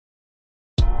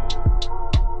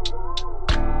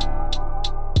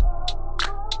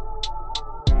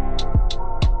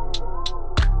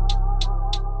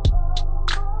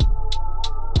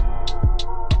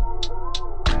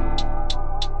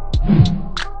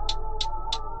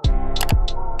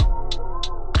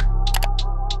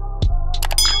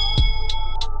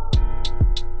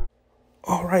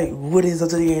Alright, what is up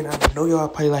today? And I know y'all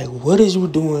probably like, what is you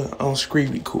doing on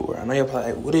screen record? I know y'all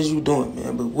probably like, what is you doing,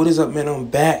 man? But what is up, man? I'm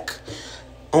back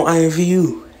on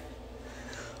Imvu.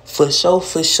 For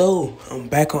sure. I'm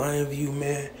back on Imvu,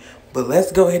 man. But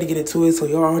let's go ahead and get into it. So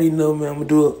y'all already know, man, I'm gonna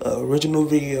do an original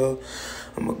video.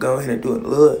 I'm gonna go ahead and do a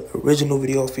little original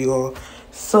video for y'all.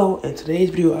 So in today's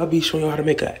video, I'll be showing y'all how to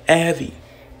make an Avi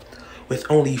with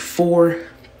only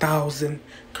 4,000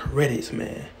 credits,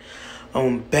 man.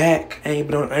 I'm back. I ain't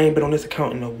been on this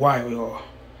account in a while, y'all.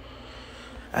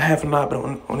 I have not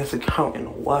been on this account in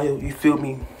a while, you feel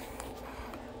me?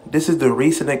 This is the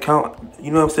recent account,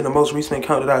 you know what I'm saying, the most recent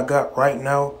account that I got right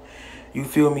now, you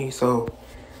feel me? So,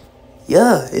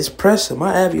 yeah, it's pressure.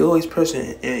 My Avi always pressure.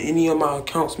 In any of my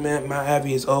accounts, man, my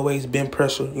Avi has always been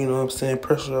pressure, you know what I'm saying?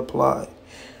 Pressure applied.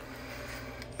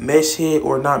 Mesh hit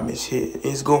or not mesh hit,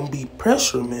 it's gonna be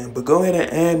pressure, man. But go ahead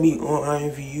and add me on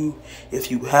Imvu if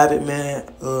you haven't, man.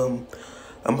 I'm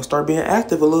gonna start being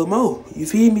active a little more. You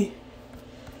feel me?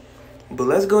 But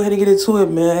let's go ahead and get into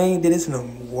it, man. I ain't did this in a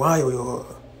while, y'all.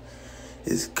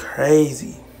 It's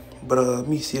crazy. But let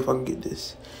me see if I can get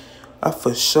this. I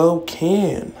for sure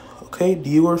can. Okay,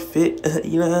 Dior fit.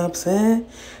 You know what I'm saying?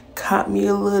 Caught me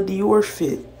a little Dior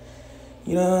fit.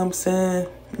 You know what I'm saying?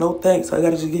 No thanks. I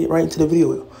gotta just get right into the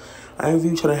video.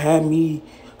 Imvu trying to have me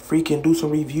freaking do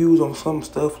some reviews on some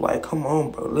stuff. Like, come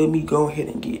on, bro. Let me go ahead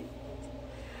and get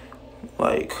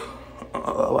like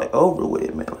over with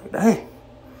it, man. Like, dang.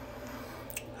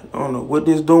 I don't know what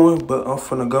this doing, but I'm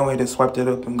finna go ahead and swipe that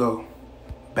up and go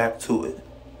back to it.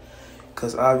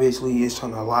 Cause obviously it's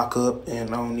trying to lock up, and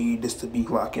I don't need this to be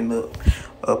locking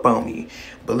up on me.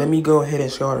 But let me go ahead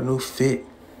and show y'all the new fit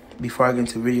before I get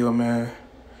into the video, man.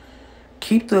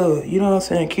 Keep the, you know what I'm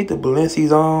saying, keep the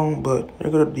Balenci's on, but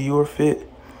they're gonna Dior fit.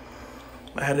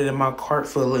 I had it in my cart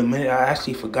for a little minute. I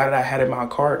actually forgot I had it in my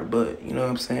cart, but you know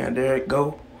what I'm saying, there it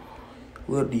go.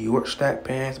 Little Dior stack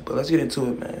pants, but let's get into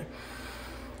it, man.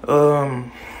 I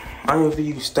don't know if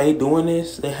you stay doing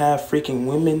this. They have freaking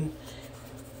women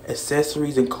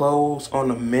accessories and clothes on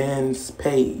the men's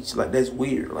page. Like, that's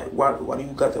weird. Like, why do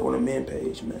you got that on the men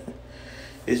page, man?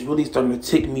 It's really starting to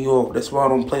tick me off. That's why I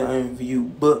don't play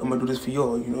Imvu, but I'm gonna do this for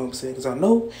y'all, you know what I'm saying? Because I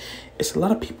know it's a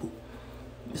lot of people.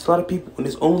 It's a lot of people, and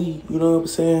it's only, you know what I'm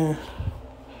saying,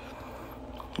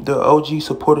 the OG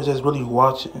supporters that's really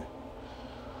watching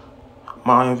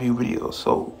my Imvu videos.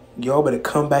 So y'all better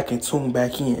come back and tune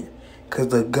back in, because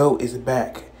the GOAT is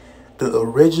back. The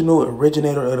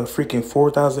originator of the freaking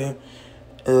 4,000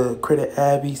 credit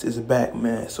Avis is back,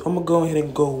 man. So I'm gonna go ahead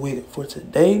and go with it for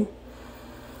today.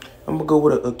 I'm gonna go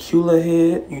with an Aquila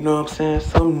head, you know what I'm saying?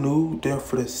 Something new, then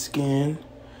for the skin.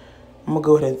 I'm gonna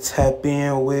go ahead and tap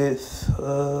in with,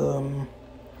 I'm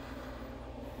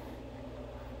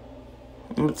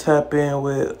gonna tap in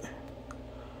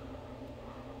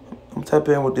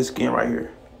with this skin right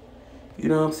here. You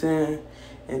know what I'm saying?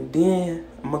 And then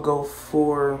I'm gonna go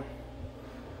for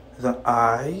the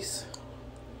eyes.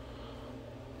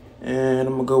 And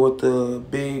I'm gonna go with the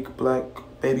big black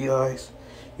baby eyes.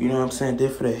 You know what I'm saying?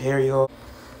 Did for the hair, y'all.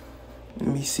 Let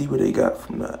me see what they got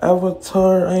from the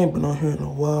avatar. I ain't been on here in a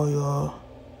while, y'all.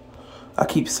 I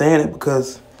keep saying it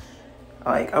because,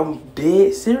 like, I'm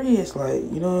dead serious. Like,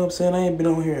 you know what I'm saying? I ain't been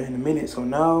on here in a minute. So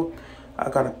now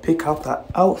I gotta pick out the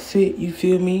outfit. You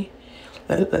feel me?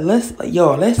 Let's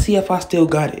see if I still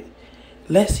got it.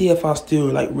 Let's see if I still,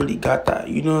 like, really got that.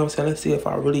 You know what I'm saying? Let's see if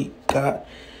I really got,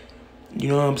 you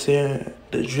know what I'm saying,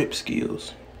 the drip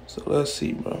skills. So let's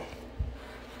see, bro.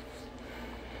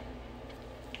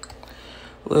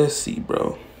 Let's see,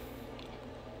 bro.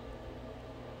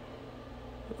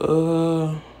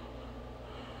 I'm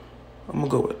gonna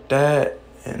go with that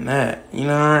and that. You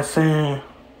know what I'm saying?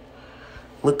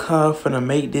 Look how I'm finna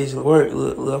make this work.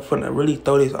 Look, I'm finna really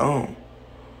throw this on.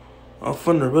 I'm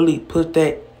finna really put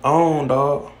that on,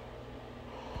 dog.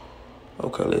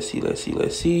 Okay, let's see.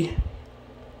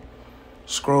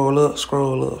 Scroll up.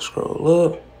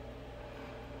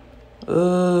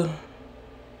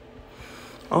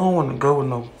 I don't want to go with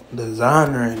no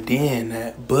designer and then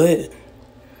that, but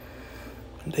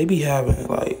they be having,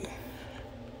 like,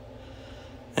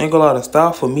 ain't gonna lie, the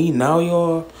style for me now,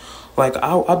 y'all. Like,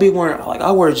 I be wearing, like,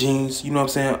 I wear jeans, you know what I'm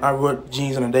saying? I wear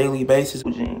jeans on a daily basis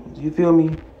with jeans, you feel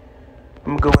me?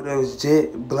 I'm gonna go with those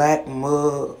jet black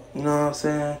mug, you know what I'm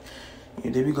saying?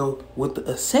 And then we go with the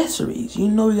accessories. You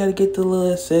know, you gotta get the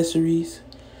little accessories.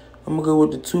 I'm gonna go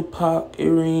with the Tupac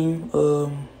earring.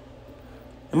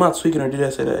 Am I tweaking or did I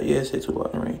say that? Yeah, I said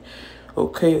Tupac earring.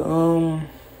 Okay,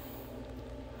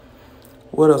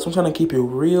 what else? I'm trying to keep it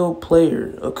real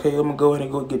player. Okay, I'm gonna go ahead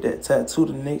and go get that tattoo,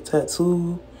 the neck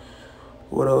tattoo.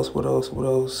 What else?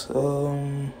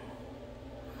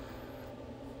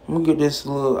 I'm gonna get this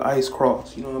little ice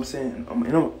cross, you know what I'm saying?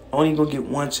 I'm only gonna get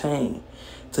one chain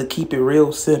to keep it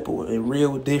real simple and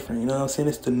real different, you know what I'm saying?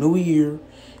 It's the new year,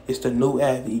 it's the new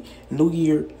Abby. New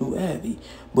year, new Abby.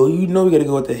 But you know we gotta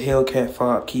go with the Hellcat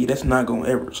 5 key. That's not gonna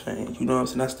ever change, you know what I'm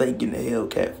saying? I stay getting the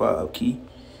Hellcat 5 key.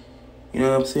 You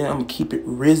know what I'm saying? I'm gonna keep it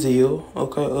Rizil,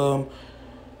 okay?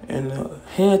 And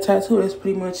hand tattoo, that's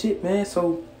pretty much it, man.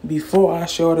 So before I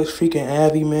show this freaking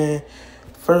Abby, man,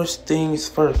 first things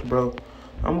first, bro.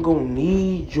 I'm gonna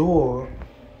need y'all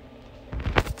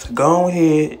to go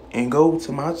ahead and go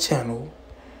to my channel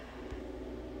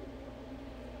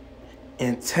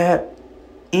and tap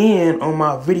in on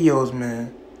my videos,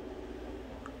 man.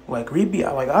 Like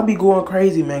I be going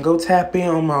crazy, man. Go tap in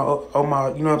on my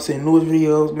you know what I'm saying, newest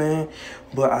videos, man.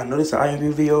 But I know this is an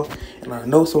Imvu video, and I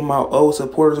know some of my old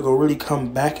supporters are gonna really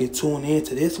come back and tune in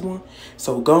to this one.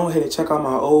 So go ahead and check out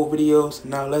my old videos.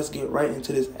 Now let's get right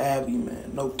into this Abby,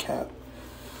 man. No cap.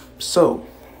 So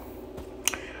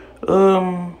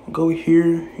go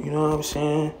here, you know what I'm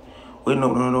saying? Wait, no.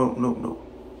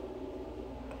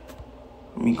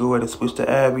 Let me go ahead and switch the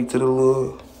Abby to the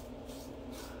little.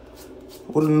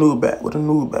 What a new bat.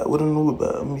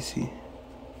 Let me see.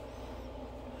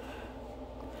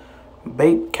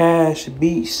 Bait Cash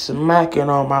beat smacking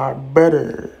on my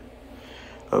brother.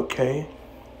 Okay,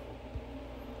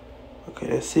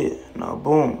 that's it. Now,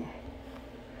 boom.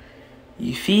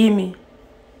 You feel me?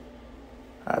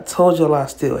 I told y'all I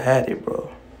still had it,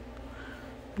 bro.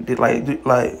 Like,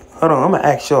 hold on. I'm gonna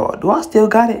ask y'all. Do I still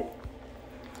got it?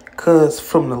 Cause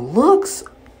from the looks,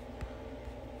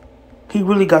 he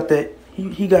really got that.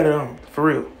 He got it on, for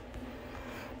real.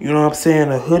 You know what I'm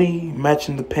saying? A hoodie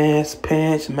matching the pants,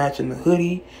 pants matching the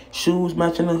hoodie, shoes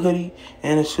matching the hoodie,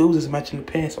 and the shoes is matching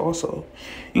the pants also.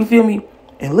 You feel me?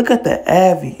 And look at the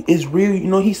Abby. It's real, you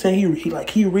know, he's saying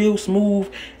he real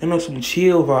smooth and on some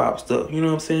chill vibe stuff. You know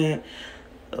what I'm saying?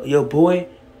 Your boy,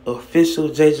 official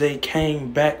JJ,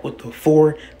 came back with the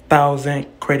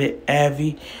 4,000 credit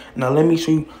Abby. Now let me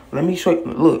show you.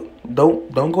 Look,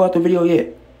 don't go out the video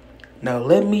yet. Now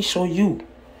let me show you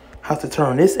how to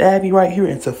turn this Abby right here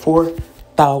into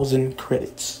 4,000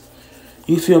 credits.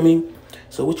 You feel me?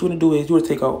 So what you want to do is you want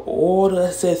to take out all the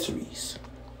accessories.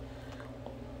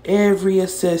 Every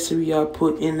accessory I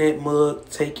put in that mug,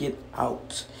 take it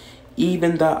out.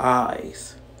 Even the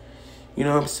eyes. You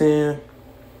know what I'm saying?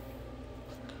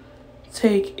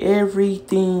 Take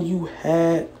everything you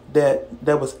had that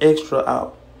was extra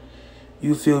out.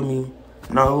 You feel me?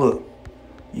 Now look.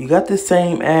 You got the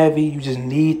same Abby, you just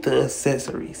need the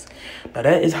accessories. Now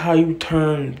that is how you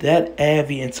turn that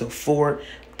Abby into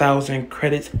 4,000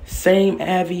 credits. Same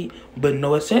Abby, but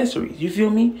no accessories. You feel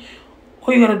me?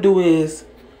 All you gotta do is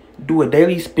do a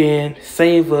daily spin,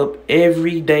 save up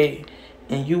every day,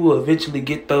 and you will eventually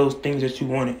get those things that you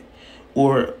wanted.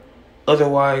 Or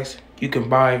otherwise, you can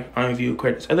buy Imvu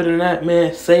credits. Other than that,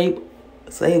 man, save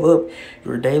up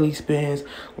your daily spends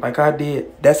like I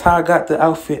did. That's how I got the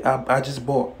outfit I just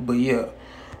bought. But yeah.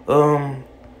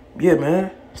 Yeah,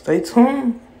 man. Stay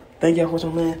tuned. Thank y'all for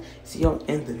watching, man. See y'all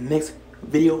in the next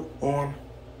video on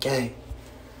gang.